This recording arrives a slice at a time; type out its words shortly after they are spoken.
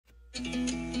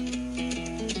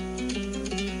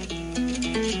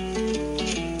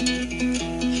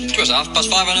'Twas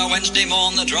 5:30 on a Wednesday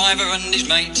morn, the driver and his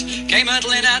mate came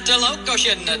hurtling out to Loco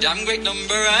Shed in a damn great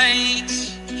number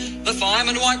 8. The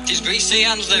fireman wiped his greasy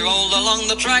hands, they rolled along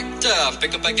the tractor,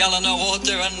 picked up a gallon of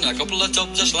water and a couple of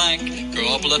tubs of slack,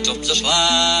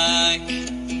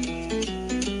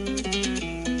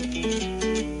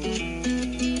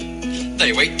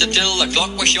 They waited till the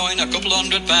clock was showing a couple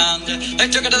 £100. They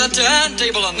took it to the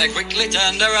turntable and they quickly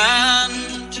turned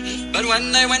around. But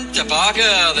when they went to park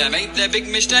her, they made their big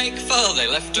mistake, for they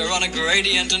left her on a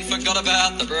gradient and forgot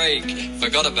about the brake,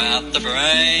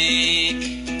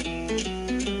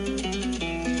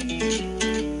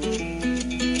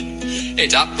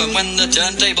 It happened when the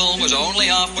turntable was only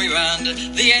halfway round.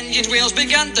 The engine's wheels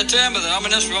began to turn with an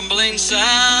ominous rumbling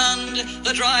sound.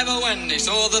 The driver, when he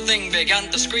saw the thing,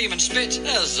 began to scream and spit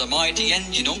as the mighty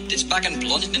engine humped its back and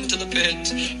plunged into the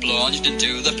pit.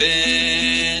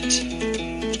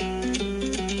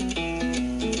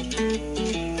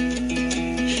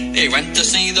 He went to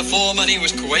see the foreman, he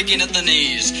was quaking at the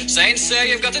knees, saying, "Sir,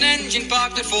 you've got an engine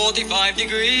parked at 45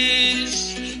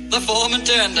 degrees. The foreman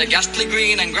turned a ghastly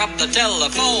green and grabbed the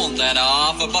telephone, then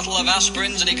half a bottle of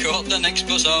aspirins and he caught the next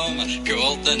bus home,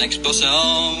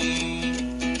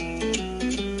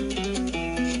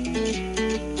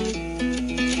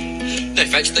 They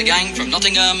fetched the gang from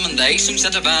Nottingham and they soon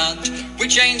set about. With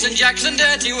chains and jacks and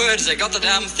dirty words they got the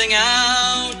damn thing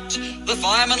out. The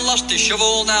fireman lost his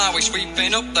shovel, now he's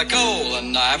sweeping up the coal,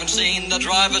 and I haven't seen the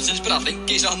driver since, but I think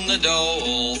he's on the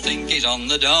dole,